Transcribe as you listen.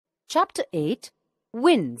Chapter 8,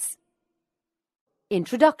 Winds.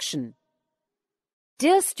 Introduction.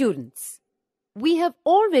 Dear students, we have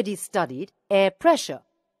already studied air pressure.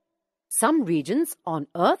 Some regions on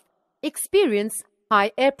Earth experience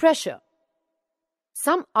high air pressure.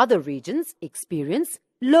 Some other regions experience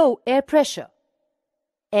low air pressure.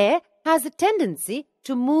 Air has a tendency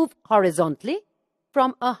to move horizontally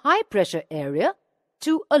from a high pressure area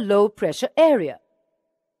to a low pressure area.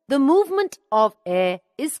 The movement of air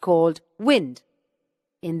is called wind.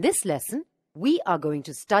 In this lesson, we are going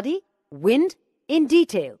to study wind in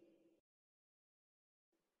detail.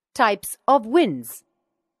 Types of winds.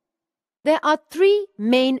 There are three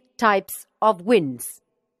main types of winds.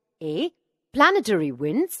 A. Planetary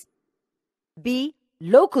winds. B.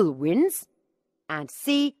 Local winds. And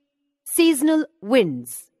C. Seasonal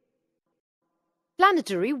winds.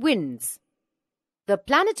 Planetary winds. The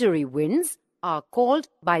planetary winds are called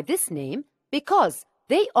by this name because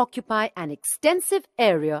they occupy an extensive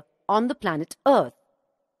area on the planet Earth.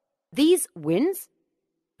 These winds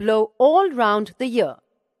blow all round the year.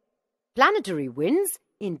 Planetary winds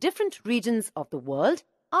in different regions of the world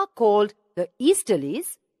are called the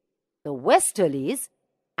easterlies, the westerlies,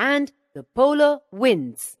 and the polar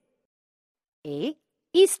winds. A.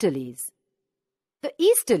 Easterlies. The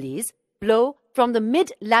easterlies blow from the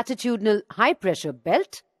mid-latitudinal high-pressure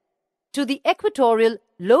belt to the equatorial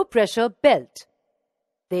low-pressure belt.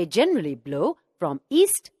 They generally blow from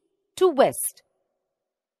east to west.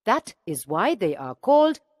 That is why they are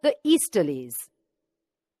called the easterlies.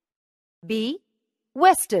 B.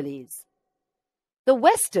 Westerlies. The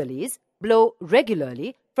westerlies blow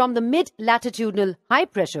regularly from the mid-latitudinal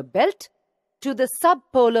high-pressure belt to the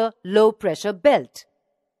subpolar low-pressure belt.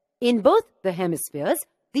 In both the hemispheres,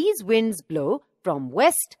 these winds blow from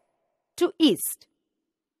west to east.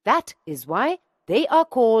 That is why they are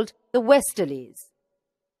called the westerlies.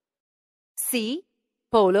 C.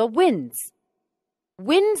 Polar winds.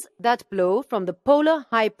 Winds that blow from the polar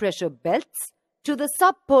high-pressure belts to the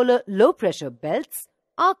subpolar low-pressure belts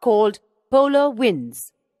are called polar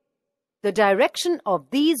winds. The direction of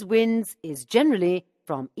these winds is generally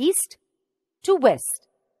from east to west.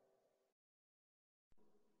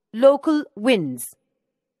 Local winds.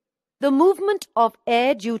 The movement of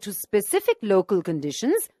air due to specific local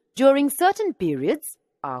conditions during certain periods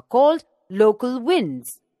are called local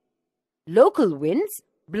winds. Local winds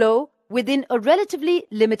blow within a relatively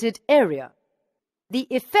limited area. The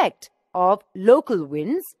effect of local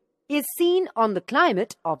winds is seen on the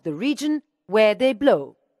climate of the region where they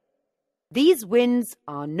blow. These winds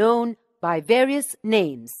are known by various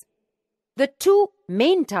names. The two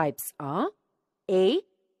main types are A.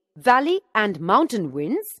 Valley and mountain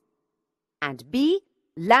winds, and B.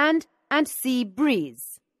 Land and sea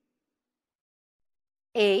breeze.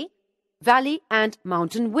 A. Valley and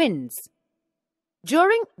mountain winds.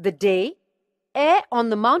 During the day, air on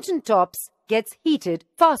the mountain tops gets heated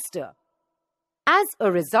faster. As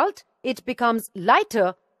a result, it becomes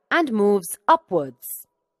lighter and moves upwards.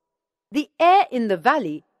 The air in the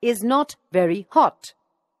valley is not very hot.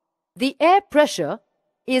 The air pressure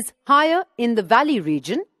is higher in the valley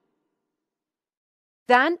region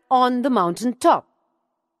than on the mountain top.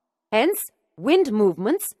 Hence, wind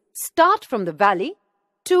movements start from the valley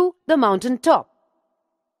to the mountain top.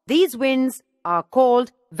 These winds are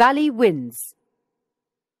called valley winds.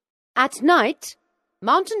 At night,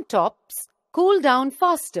 mountain tops cool down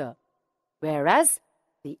faster, whereas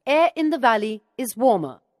the air in the valley is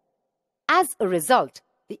warmer. As a result,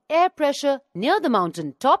 the air pressure near the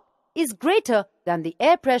mountain top is greater than the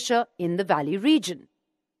air pressure in the valley region.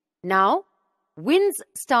 Now, winds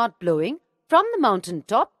start blowing from the mountain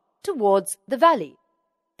top towards the valley.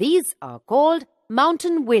 These are called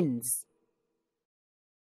mountain winds.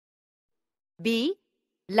 B.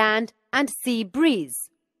 Land and sea breeze.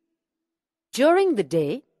 During the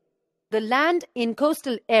day, the land in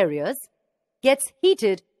coastal areas gets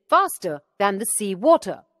heated faster than the sea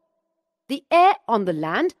water. The air on the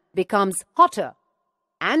land becomes hotter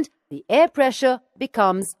and the air pressure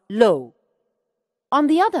becomes low. On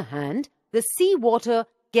the other hand, the sea water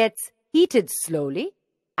gets heated slowly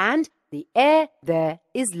and the air there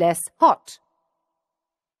is less hot.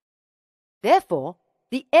 Therefore,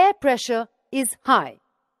 the air pressure is high.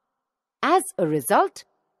 As a result,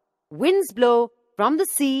 winds blow from the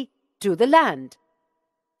sea to the land.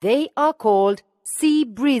 They are called sea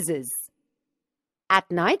breezes. At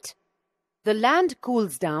night, the land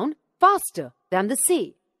cools down faster than the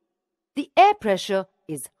sea. The air pressure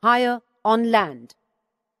is higher on land.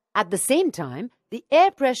 At the same time, the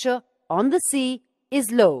air pressure on the sea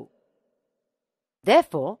is low.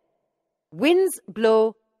 Therefore, winds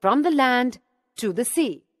blow from the land to the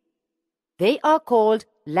sea. They are called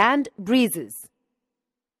land breezes.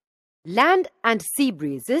 Land and sea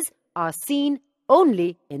breezes are seen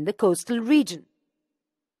only in the coastal region.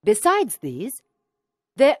 Besides these,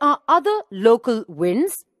 there are other local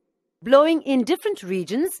winds blowing in different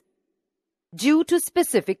regions due to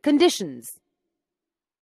specific conditions.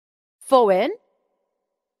 Fowen,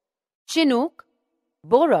 Chinook,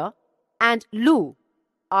 Bora, and Lu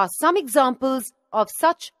are some examples of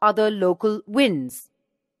such other local winds.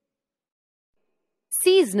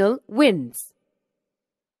 Seasonal winds.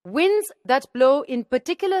 Winds that blow in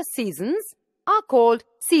particular seasons are called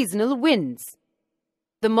seasonal winds.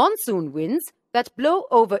 The monsoon winds that blow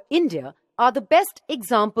over India are the best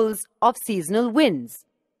examples of seasonal winds.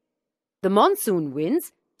 The monsoon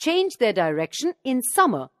winds change their direction in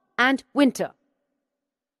summer and winter.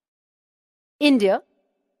 India,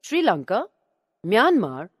 Sri Lanka,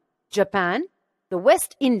 Myanmar, Japan, the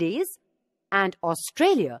West Indies, and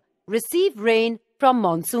Australia receive rain from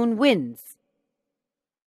monsoon winds.